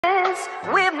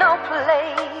we've no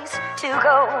place to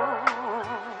go.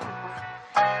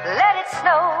 Let it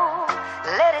snow,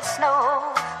 let it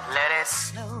snow, let it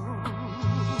snow.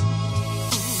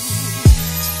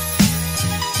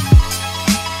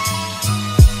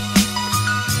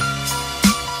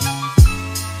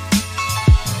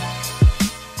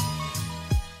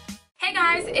 Hey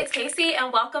guys, it's Casey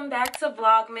and welcome back to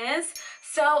Vlogmas.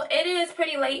 So it is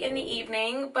pretty late in the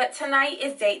evening, but tonight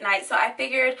is date night, so I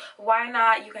figured why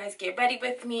not you guys get ready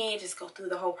with me, just go through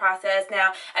the whole process.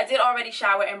 Now, I did already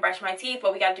shower and brush my teeth,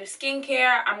 but we gotta do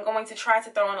skincare. I'm going to try to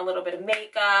throw in a little bit of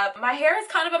makeup. My hair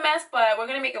is kind of a mess, but we're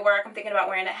gonna make it work. I'm thinking about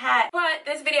wearing a hat. But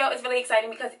this video is really exciting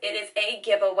because it is a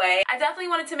giveaway. I definitely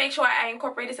wanted to make sure I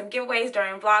incorporated some giveaways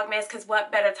during Vlogmas, because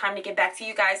what better time to get back to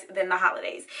you guys than the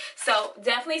holidays. So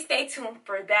definitely stay tuned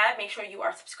for that. Make sure you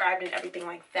are subscribed and everything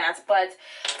like that. But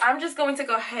I'm just going to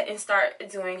go ahead and start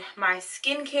doing my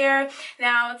skincare.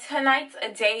 Now, tonight's a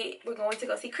date. We're going to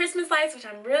go see Christmas lights, which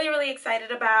I'm really, really excited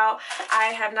about.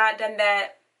 I have not done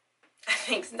that, I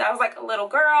think, since I was like a little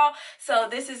girl. So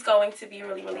this is going to be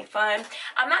really, really fun.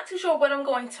 I'm not too sure what I'm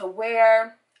going to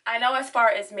wear. I know as far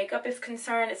as makeup is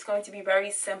concerned, it's going to be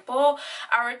very simple.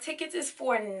 Our tickets is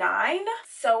for 9,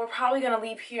 so we're probably going to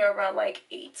leave here around like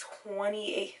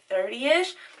 8:20,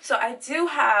 8:30ish. So I do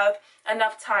have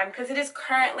enough time because it is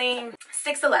currently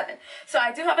 6:11. So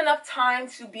I do have enough time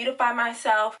to beautify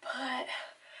myself, but I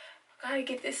gotta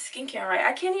get this skincare right.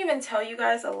 I can't even tell you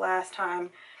guys the last time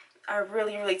I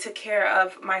really, really took care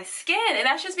of my skin, and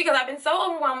that's just because I've been so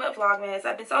overwhelmed with Vlogmas.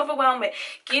 I've been so overwhelmed with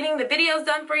getting the videos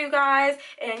done for you guys,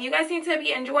 and you guys seem to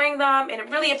be enjoying them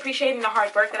and really appreciating the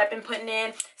hard work that I've been putting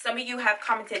in. Some of you have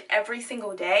commented every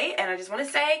single day, and I just want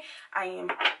to say I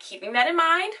am keeping that in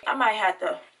mind. I might have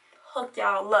to hook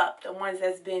y'all up, the ones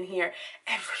that's been here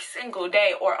every single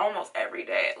day, or almost every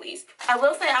day at least. I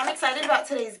will say I'm excited about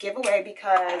today's giveaway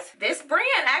because this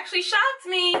brand actually shocked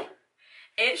me.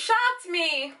 It shocked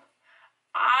me.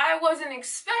 I wasn't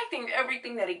expecting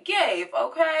everything that it gave,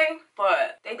 okay?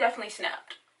 But they definitely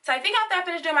snapped. So I think after I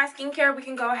finish doing my skincare, we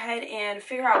can go ahead and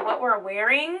figure out what we're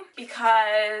wearing,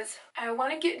 because I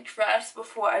want to get dressed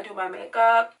before I do my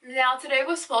makeup. Now, today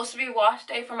was supposed to be wash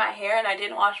day for my hair, and I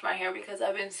didn't wash my hair because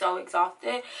I've been so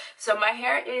exhausted. So my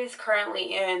hair is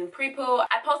currently in pre-poo.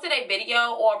 I posted a video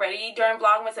already during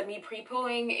Vlogmas of me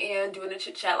pre-pooing and doing the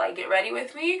chit-chat like get ready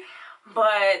with me.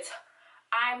 But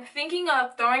I'm thinking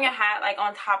of throwing a hat like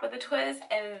on top of the twist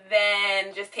and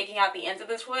then just taking out the ends of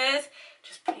the twist,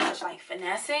 just pretty much like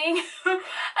finessing.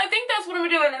 I think that's what I'm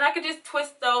doing, and I could just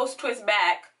twist those twists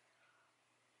back.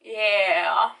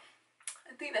 Yeah,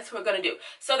 I think that's what we're gonna do.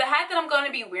 So the hat that I'm going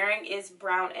to be wearing is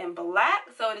brown and black,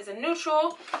 so it is a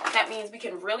neutral. That means we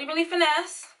can really, really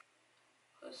finesse.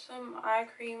 Put some eye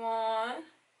cream on.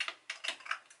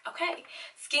 Okay,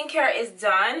 skincare is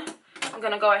done. I'm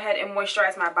gonna go ahead and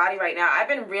moisturize my body right now. I've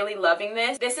been really loving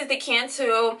this. This is the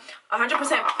Cantu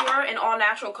 100% pure and all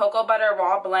natural cocoa butter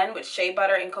raw blend with shea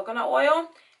butter and coconut oil.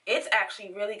 It's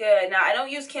actually really good. Now, I don't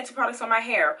use Cantu products on my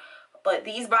hair, but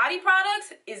these body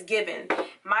products is given.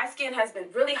 My skin has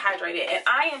been really hydrated, and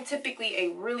I am typically a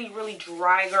really, really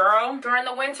dry girl. During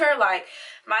the winter, like,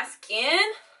 my skin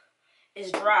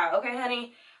is dry, okay,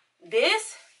 honey?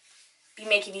 This be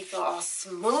making me feel all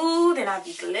smooth, and I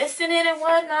be glistening and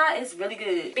whatnot. It's really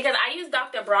good because I use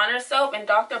Dr. Bronner soap, and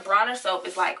Dr. Bronner soap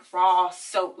is like raw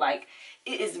soap. Like,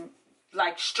 it is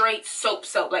like straight soap.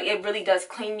 Like, it really does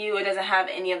clean you. It doesn't have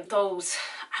any of those,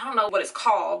 I don't know what it's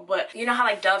called, but you know how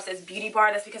like Dove says beauty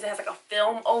bar? That's because it has like a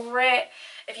film over it,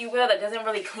 if you will, that doesn't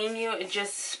really clean you. It's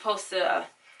just supposed to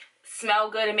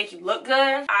smell good and make you look good.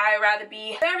 I rather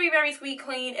be very, very sweet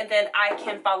clean, and then I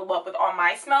can follow up with all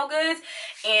my smell goods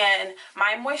and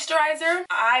my moisturizer.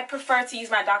 I prefer to use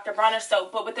my Dr. Bronner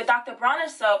soap, but with the Dr. Bronner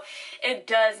soap, it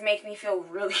does make me feel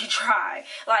really dry.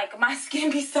 Like, my skin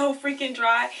be so freaking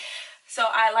dry. So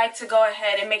I like to go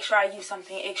ahead and make sure I use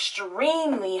something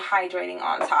extremely hydrating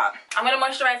on top. I'm gonna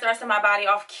moisturize the rest of my body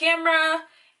off camera,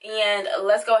 and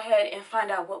let's go ahead and find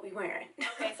out what we're wearing.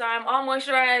 Okay, so I'm all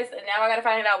moisturized, and now I gotta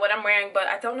find out what I'm wearing, but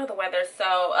I don't know the weather.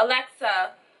 So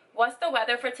Alexa, what's the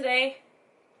weather for today?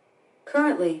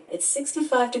 Currently, it's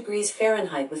 65 degrees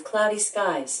Fahrenheit with cloudy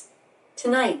skies.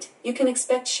 Tonight, you can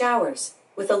expect showers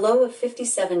with a low of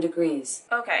 57 degrees.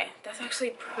 Okay, that's actually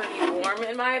pretty warm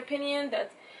in my opinion.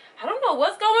 I don't know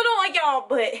what's going on, y'all,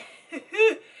 but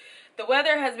the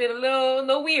weather has been a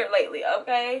little weird lately,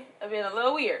 okay? It's been a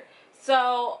little weird.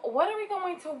 So what are we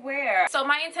going to wear? So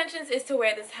my intentions is to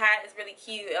wear this hat. It's really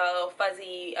cute,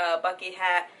 fuzzy bucket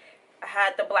hat. I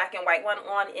had the black and white one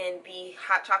on in the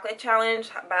hot chocolate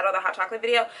challenge, Battle of the Hot Chocolate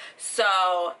video. So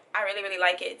I really, really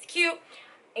like it. It's cute.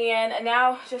 And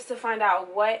now just to find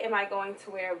out what am I going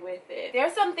to wear with it.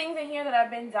 There's some things in here that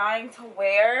I've been dying to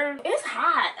wear. It's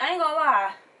hot, I ain't gonna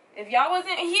lie. If y'all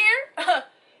wasn't here,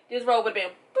 this robe would have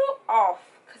been boop off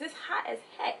because it's hot as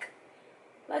heck.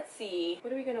 Let's see,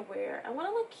 what are we gonna wear? I want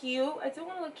to look cute. I do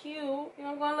want to look cute. You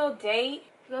know, I'm going on a little date.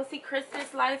 Go see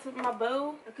Christmas lights with my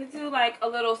boo. I could do like a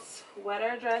little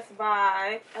sweater dress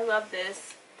vibe. I love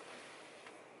this.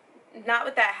 Not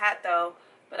with that hat though,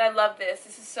 but I love this.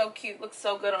 This is so cute. Looks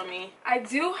so good on me. I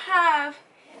do have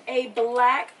a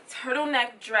black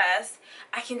turtleneck dress.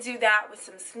 I can do that with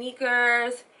some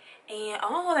sneakers. And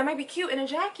oh, that might be cute in a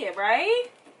jacket, right?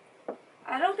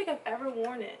 I don't think I've ever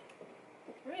worn it.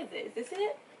 Where is it? Is this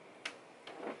it?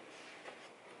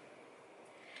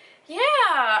 Yeah,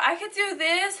 I could do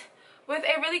this with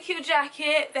a really cute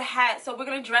jacket, the hat. So we're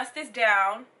going to dress this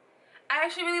down. I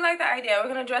actually really like that idea.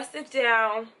 We're going to dress this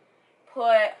down,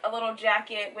 put a little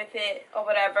jacket with it or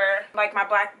whatever, like my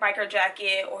black biker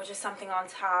jacket or just something on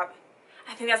top.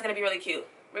 I think that's going to be really cute.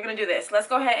 We're going to do this. Let's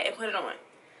go ahead and put it on.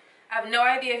 I have no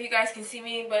idea if you guys can see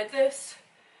me, but this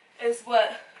is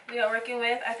what we are working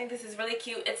with. I think this is really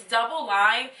cute. It's double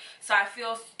lined, so I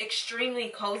feel extremely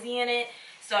cozy in it.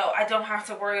 So I don't have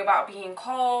to worry about being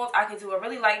cold. I could do a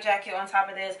really light jacket on top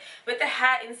of this with the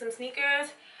hat and some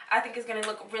sneakers. I think it's gonna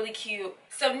look really cute.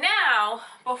 So now,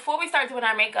 before we start doing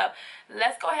our makeup,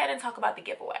 let's go ahead and talk about the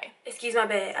giveaway. Excuse my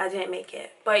bad, I didn't make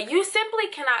it. But you simply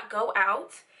cannot go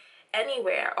out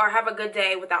anywhere or have a good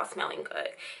day without smelling good.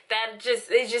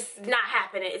 It's just not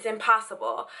happening. It's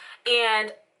impossible.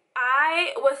 And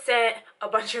I was sent a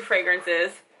bunch of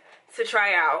fragrances to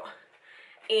try out.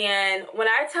 And when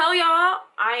I tell y'all,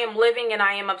 I am living and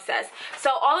I am obsessed.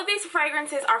 So all of these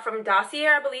fragrances are from Dossier,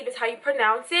 I believe is how you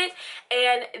pronounce it.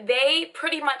 And they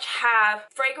pretty much have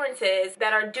fragrances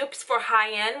that are dupes for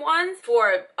high-end ones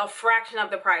for a fraction of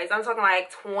the price. I'm talking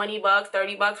like 20 bucks,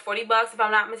 30 bucks, 40 bucks if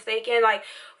I'm not mistaken. Like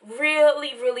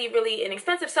really, really, really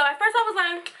inexpensive. So at first I was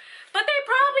like, but they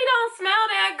probably don't smell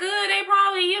that good. They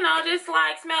probably, you know, just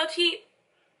like smell cheap.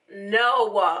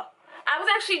 No. I was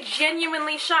actually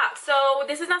genuinely shocked. So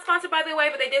this is not sponsored by the way,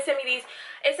 but they did send me these.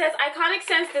 It says iconic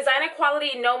scents, designer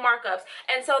quality, no markups.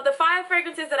 And so the 5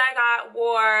 fragrances that I got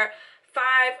were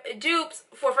 5 dupes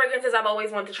for fragrances I've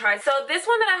always wanted to try. So this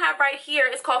one that I have right here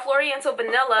is called Floriental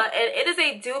Vanilla, and it is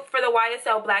a dupe for the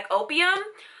YSL Black Opium.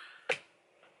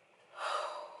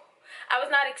 I was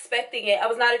not expecting it. I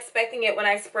was not expecting it when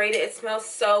I sprayed it. It smells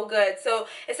so good. So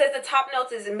it says the top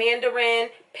notes is mandarin,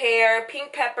 pear,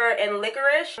 pink pepper, and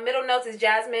licorice. Middle notes is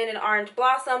jasmine and orange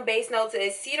blossom. Base notes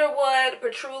is cedarwood,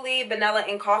 patchouli, vanilla,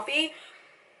 and coffee.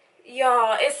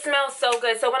 Y'all, it smells so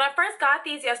good. So when I first got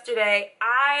these yesterday,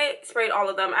 I sprayed all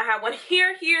of them. I had one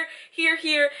here, here, here,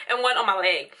 here, and one on my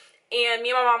leg. And me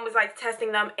and my mom was like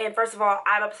testing them. And first of all,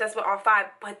 I'm obsessed with all 5,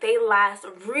 but they last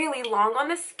really long on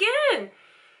the skin.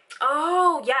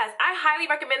 Oh yes, I highly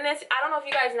recommend this. I don't know if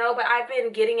you guys know, but I've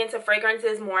been getting into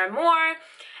fragrances more and more,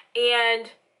 and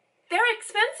they're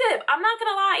expensive. I'm not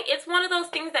gonna lie. It's one of those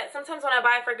things that sometimes when I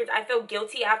buy a fragrance, I feel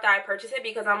guilty after I purchase it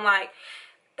because I'm like,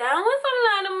 that was a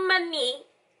lot of money.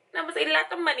 That was a lot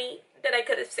of money that I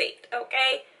could have saved,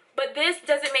 okay? But this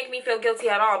doesn't make me feel guilty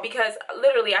at all because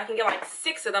literally I can get like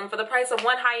 6 of them for the price of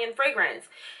one high-end fragrance.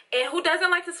 And who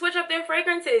doesn't like to switch up their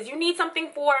fragrances? You need something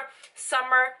for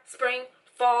summer, spring,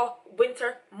 fall,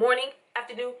 winter, morning,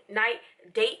 afternoon, night,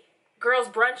 date, girls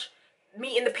brunch,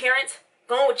 meeting the parents,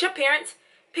 going with your parents,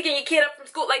 picking your kid up from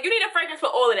school. Like, you need a fragrance for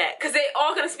all of that because they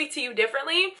all going to speak to you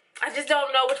differently. I just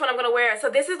don't know which one I'm going to wear. So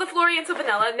this is the Floriental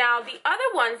Vanilla. Now, the other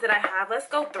ones that I have, let's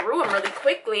go through them really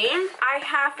quickly. I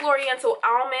have Floriental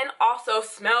Almond, also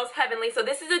smells heavenly. So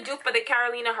this is a dupe for the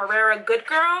Carolina Herrera Good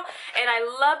Girl, and I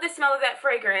love the smell of that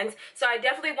fragrance. So I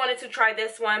definitely wanted to try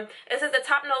this one. It says the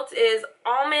top notes is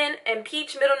almond and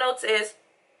peach. Middle notes is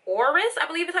orris, I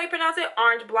believe is how you pronounce it,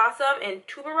 orange blossom, and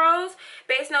tuberose.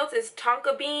 Base notes is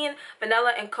tonka bean,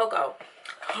 vanilla, and cocoa.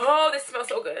 Oh, this smells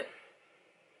so good.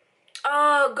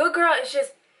 Oh, Good Girl is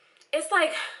just, it's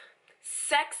like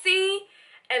sexy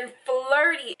and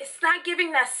flirty. It's not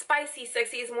giving that spicy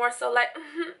sexy. It's more so like,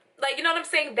 like, you know what I'm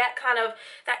saying? That kind of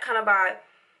vibe.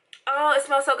 Oh, it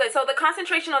smells so good. So the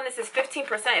concentration on this is 15%.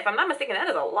 If I'm not mistaken, that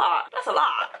is a lot. That's a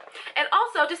lot. And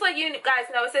also, just like you guys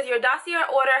know, it says your Dossier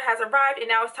order has arrived and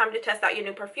now it's time to test out your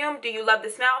new perfume. Do you love the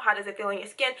smell? How does it feel in your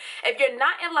skin? If you're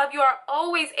not in love, you are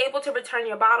always able to return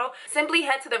your bottle. Simply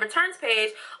head to the returns page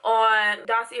on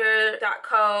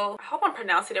dossier.co. I hope I'm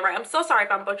pronouncing it right. I'm so sorry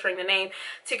if I'm butchering the name.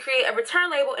 To create a return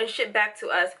label and ship back to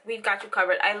us. We've got you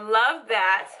covered. I love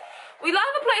that. We love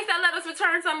a place that let us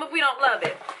return something if we don't love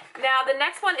it. Now, the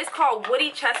next one is called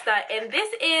Woody Chestnut, and this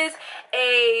is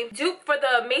a dupe for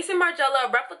the Mason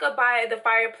Margiela Replica by the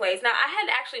Fireplace. Now, I had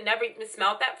actually never even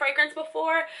smelled that fragrance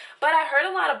before, but I heard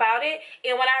a lot about it,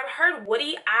 and when I heard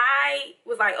Woody, I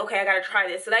was like, okay, I gotta try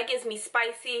this. So that gives me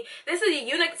spicy. This is a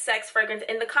unisex fragrance,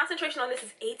 and the concentration on this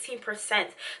is 18%.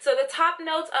 So the top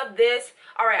notes of this,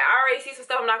 all right, I already see some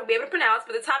stuff I'm not gonna be able to pronounce,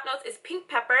 but the top notes is pink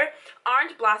pepper,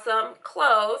 orange blossom,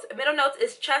 cloves. Middle notes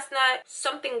is chestnut,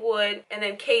 something wood, and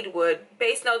then cade wood.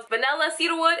 Base notes, vanilla,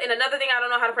 cedarwood, and another thing I don't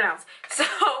know how to pronounce. So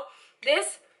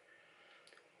this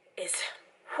is,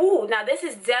 whoo, now this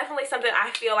is definitely something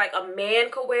I feel like a man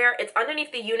could wear. It's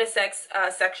underneath the unisex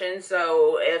section,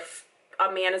 so if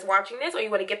a man is watching this or you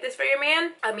want to get this for your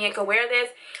man, a man can wear this.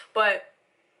 But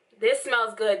this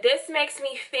smells good. This makes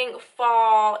me think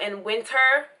fall and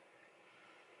winter,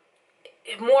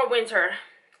 more winter.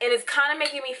 And it's kind of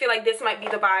making me feel like this might be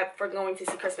the vibe for going to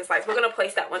see Christmas lights. We're going to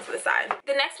place that one to the side.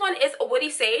 The next one is Woody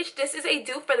Sage. This is a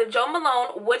dupe for the Jo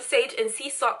Malone Wood Sage and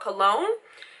Sea Salt Cologne.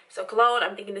 So cologne,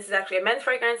 I'm thinking this is actually a men's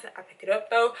fragrance. I picked it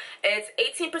up though. It's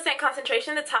 18%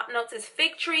 concentration. The top notes is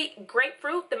fig tree,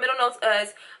 grapefruit. The middle notes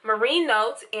is marine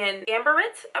notes and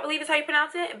amberite, I believe is how you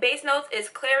pronounce it. Base notes is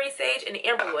clary sage and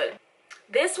amberwood.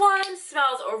 This one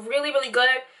smells really, really good.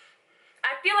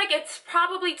 I feel like it's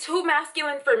probably too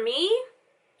masculine for me,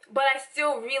 but I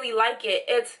still really like it.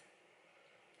 It's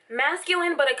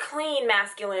masculine, but a clean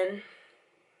masculine.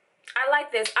 I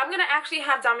like this. I'm gonna actually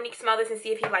have Dominique smell this and see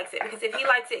if he likes it, because if he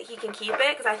likes it, he can keep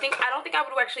it. Because I don't think I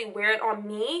would actually wear it on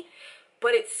me,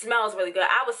 but it smells really good.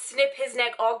 I would snip his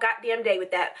neck all goddamn day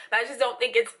with that, but I just don't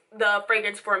think it's the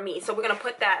fragrance for me. So we're gonna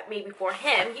put that maybe for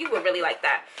him. He would really like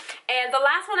that. And the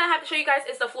last one I have to show you guys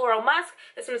is the Floral Musk.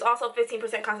 This one is also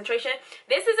 15% concentration.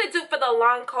 This is a dupe for the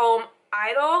Lancome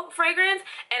Idol fragrance,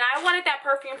 and I wanted that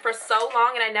perfume for so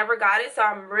long and I never got it, so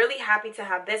I'm really happy to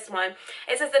have this one.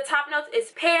 It says the top notes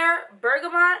is pear,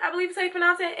 bergamot, I believe is how you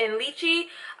pronounce it, and lychee.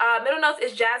 Middle notes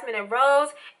is jasmine and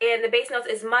rose, and the base notes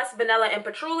is musk, vanilla, and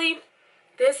patchouli.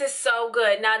 This is so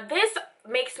good. Now this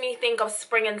makes me think of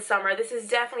spring and summer. This is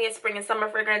definitely a spring and summer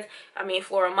fragrance. I mean,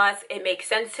 Floral Musk, it makes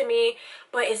sense to me,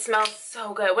 but it smells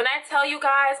so good. When I tell you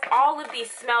guys, all of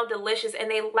these smell delicious and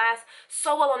they last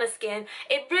so well on the skin.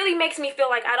 It really makes me feel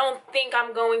like I don't think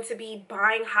I'm going to be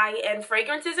buying high-end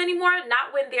fragrances anymore.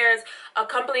 Not when there's a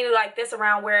company like this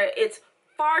around where it's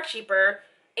far cheaper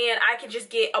and I can just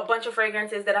get a bunch of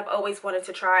fragrances that I've always wanted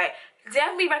to try.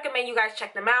 Definitely recommend you guys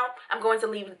check them out. I'm going to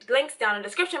leave links down in the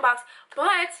description box,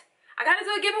 but I gotta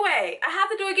do a giveaway. I have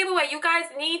to do a giveaway. You guys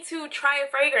need to try a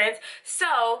fragrance.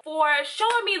 So for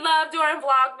showing me love during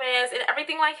Vlogmas and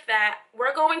everything like that,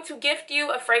 we're going to gift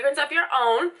you a fragrance of your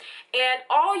own. And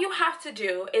all you have to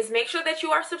do is make sure that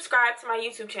you are subscribed to my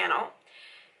YouTube channel.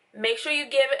 Make sure you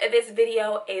give this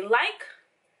video a like.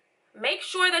 Make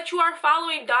sure that you are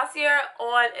following Dossier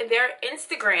on their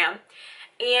Instagram.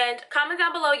 And comment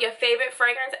down below your favorite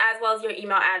fragrance as well as your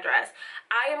email address.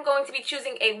 I am going to be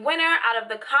choosing a winner out of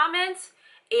the comments,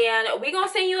 and we're going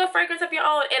to send you a fragrance of your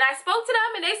own. And I spoke to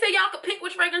them and they said y'all can pick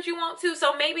which fragrance you want to.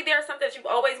 So maybe there's something that you've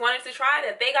always wanted to try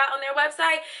that they got on their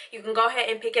website. You can go ahead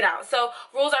and pick it out. So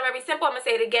rules are very simple. I'm going to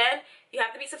say it again. You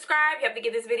have to be subscribed. You have to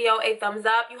give this video a thumbs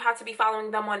up. You have to be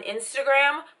following them on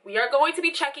Instagram. We are going to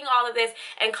be checking all of this,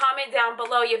 and comment down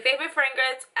below your favorite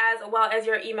fragrance as well as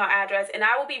your email address. And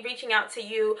I will be reaching out to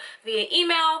you via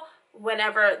email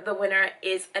whenever the winner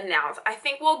is announced. I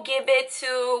think we'll give it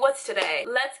to, what's today?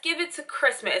 Let's give it to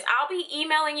Christmas. I'll be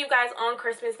emailing you guys on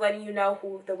Christmas letting you know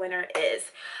who the winner is.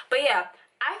 But yeah,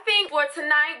 I think for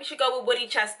tonight we should go with Woody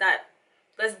Chestnut.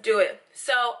 Let's do it.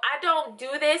 So I don't do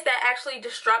this. That actually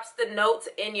disrupts the notes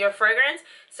in your fragrance.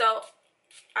 So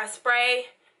I spray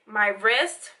my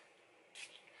wrist.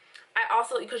 I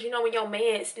also, because you know when your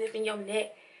man is sniffing your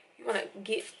neck, you want to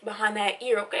get behind that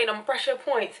ear, okay? Them pressure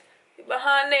points. Get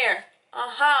behind there.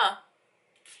 Oh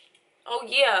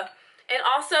yeah. And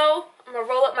also, I'm going to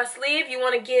roll up my sleeve. You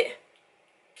want to get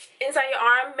inside your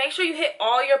arm. Make sure you hit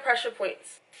all your pressure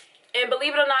points. And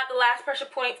believe it or not, the last pressure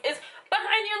point is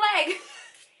behind your leg.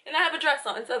 And I have a dress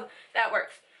on, so that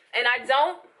works. And I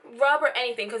don't rub or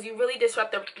anything because you really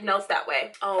disrupt the notes that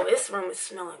way. Oh, this room is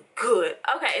smelling good.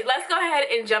 Okay, let's go ahead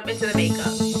and jump into the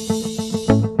makeup.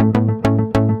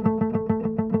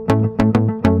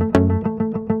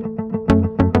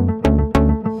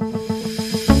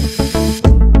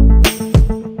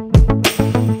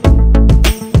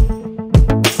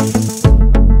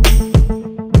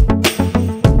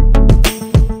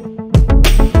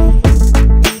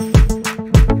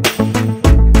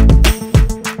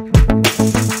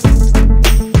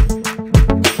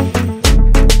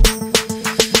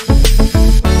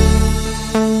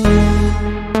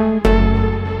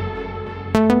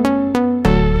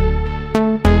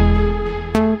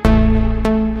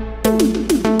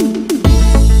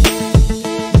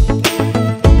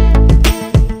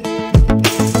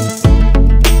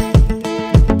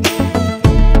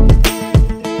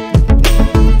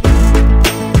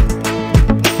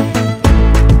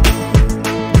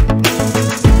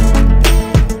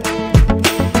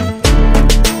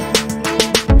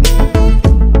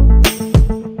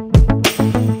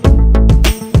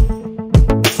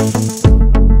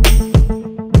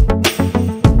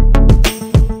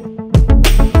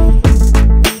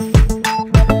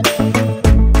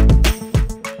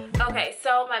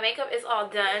 makeup is all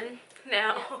done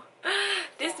now.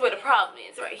 This is where the problem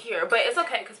is right here, but it's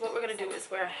okay because what we're gonna do is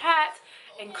wear a hat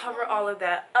and cover all of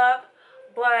that up.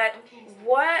 But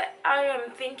what I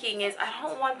am thinking is I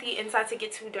don't want the inside to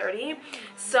get too dirty.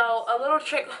 So a little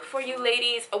trick for you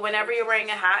ladies, whenever you're wearing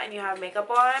a hat and you have makeup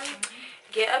on,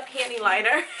 get a panty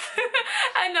liner.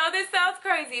 I know this sounds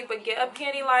crazy, but get a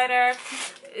panty liner.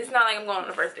 It's not like I'm going on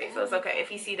the first date, so it's okay. If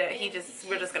you see that,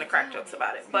 we're just gonna crack jokes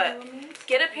about it. But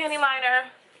get a panty liner,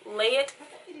 lay it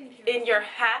in your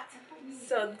hat,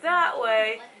 so that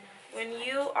way when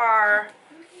you are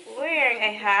wearing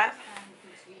a hat,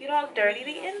 you don't dirty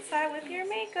the inside with your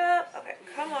makeup. Okay,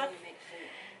 come on.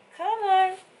 Come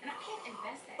on.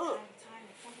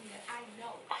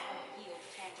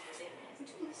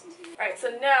 Alright, so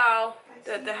now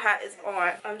that the hat is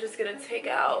on, I'm just gonna take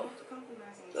out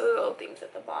the little things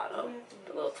at the bottom.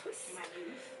 The little twists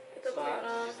at the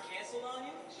bottom.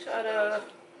 Try to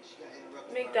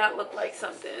make that look like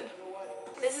something.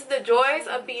 This is the joys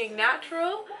of being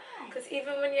natural, because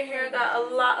even when your hair got a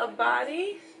lot of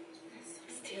body,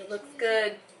 still looks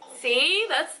good. See,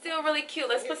 that's still really cute.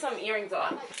 Let's put some earrings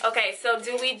on. Okay, so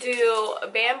do we do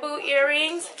bamboo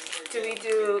earrings? Do we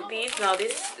do these? No,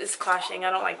 this is clashing. I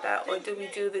don't like that. Or do we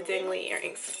do the dingly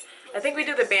earrings? I think we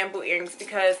do the bamboo earrings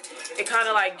because it kind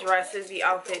of like dresses the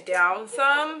outfit down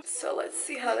some. So let's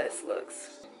see how this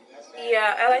looks.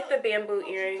 Yeah, I like the bamboo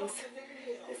earrings.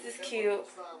 This is cute.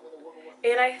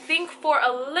 And I think for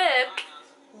a lip,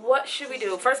 what should we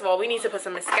do? First of all, we need to put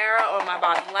some mascara on my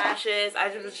bottom lashes. I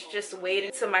was just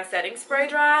waiting till my setting spray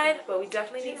dried, but we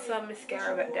definitely need some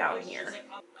mascara down here.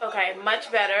 Okay, much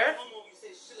better.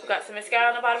 We got some mascara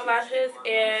on the bottom lashes,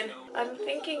 and I'm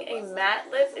thinking a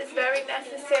matte lip is very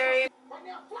necessary.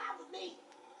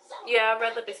 Yeah,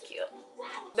 red lip is cute.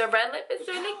 The red lip is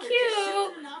really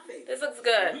cute. This looks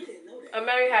good. I'm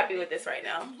very happy with this right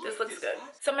now. This looks good.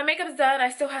 So my makeup's done. I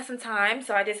still have some time,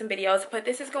 so I did some videos, but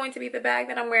this is going to be the bag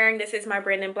that I'm wearing. This is my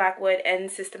Brandon Blackwood and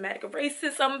Systematic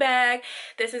Racism bag.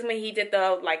 This is when he did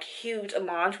the like huge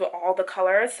launch with all the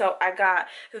colors. So I got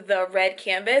the red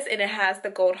canvas and it has the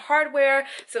gold hardware.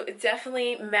 So it's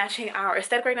definitely matching our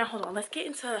aesthetic right now. Hold on, let's get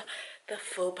into the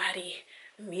full body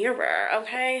mirror,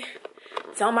 okay?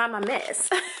 Don't mind my mess.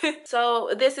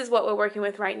 So this is what we're working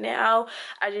with right now.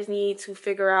 I just need to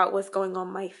figure out what's going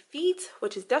on my feet,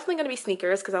 which is definitely going to be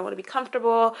sneakers because I want to be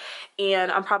comfortable,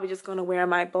 and I'm probably just going to wear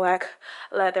my black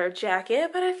leather jacket.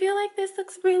 But I feel like this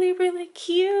looks really, really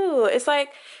cute. It's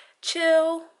like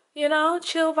chill, you know,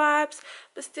 chill vibes,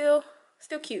 but still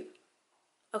cute.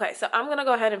 Okay, so I'm gonna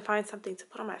go ahead and find something to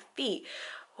put on my feet.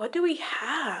 What do we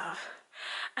have?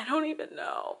 I don't even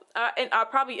know. And I'll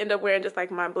probably end up wearing just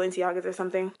like my Balenciagas or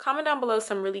something. Comment down below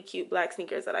some really cute black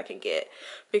sneakers that I can get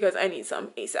because I need some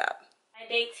ASAP. My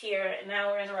date's here and now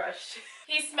we're in a rush.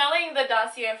 He's smelling the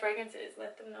Dossier fragrances.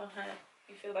 Let them know how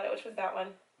you feel about it. Which was that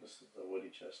one? This is the woody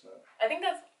chestnut. I think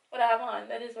that's what I have on.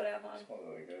 That is what I have on. It smells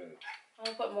really good. I'm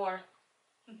gonna put more.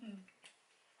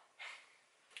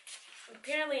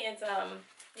 Apparently it's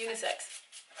unisex.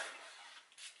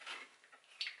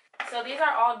 So these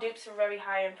are all dupes for very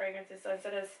high-end fragrances. So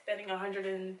instead of spending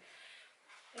 $140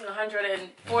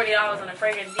 on a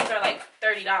fragrance, these are like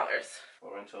 $30.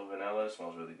 Florento vanilla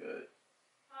smells really good.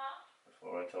 Huh? The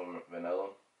Florento vanilla.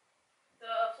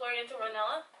 The Florento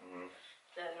vanilla? Mm-hmm.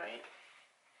 That's right.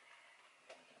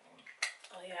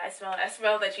 Oh yeah, I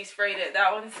smell that you sprayed it.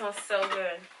 That one smells so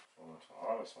good. Florento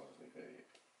almond smells really good.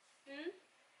 Hmm?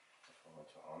 The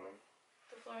Florento almond.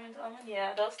 The Florento almond?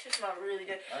 Yeah, those two smell really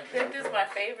good. This is my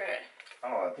favorite. I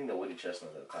don't know, I think the woody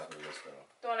chestnut is at the top of the list though.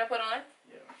 The one I put on?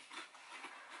 Yeah.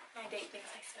 My date thinks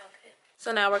I smell good.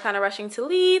 So now we're kind of rushing to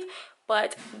leave,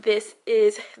 but this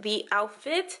is the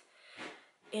outfit.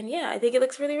 And yeah, I think it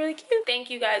looks really, really cute. Thank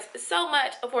you guys so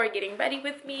much for getting ready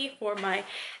with me for my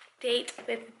date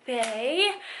with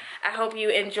Bae. I hope you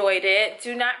enjoyed it.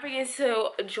 Do not forget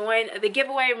to join the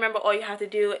giveaway. Remember, all you have to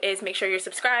do is make sure you're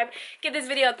subscribed, give this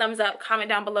video a thumbs up, comment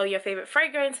down below your favorite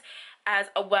fragrance,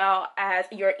 as well as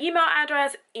your email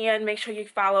address, and make sure you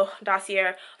follow Dossier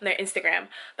on their Instagram.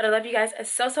 But I love you guys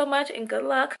so much, and good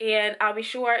luck. And I'll be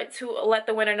sure to let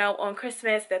the winner know on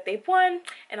Christmas that they've won,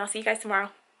 and I'll see you guys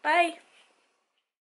tomorrow. Bye.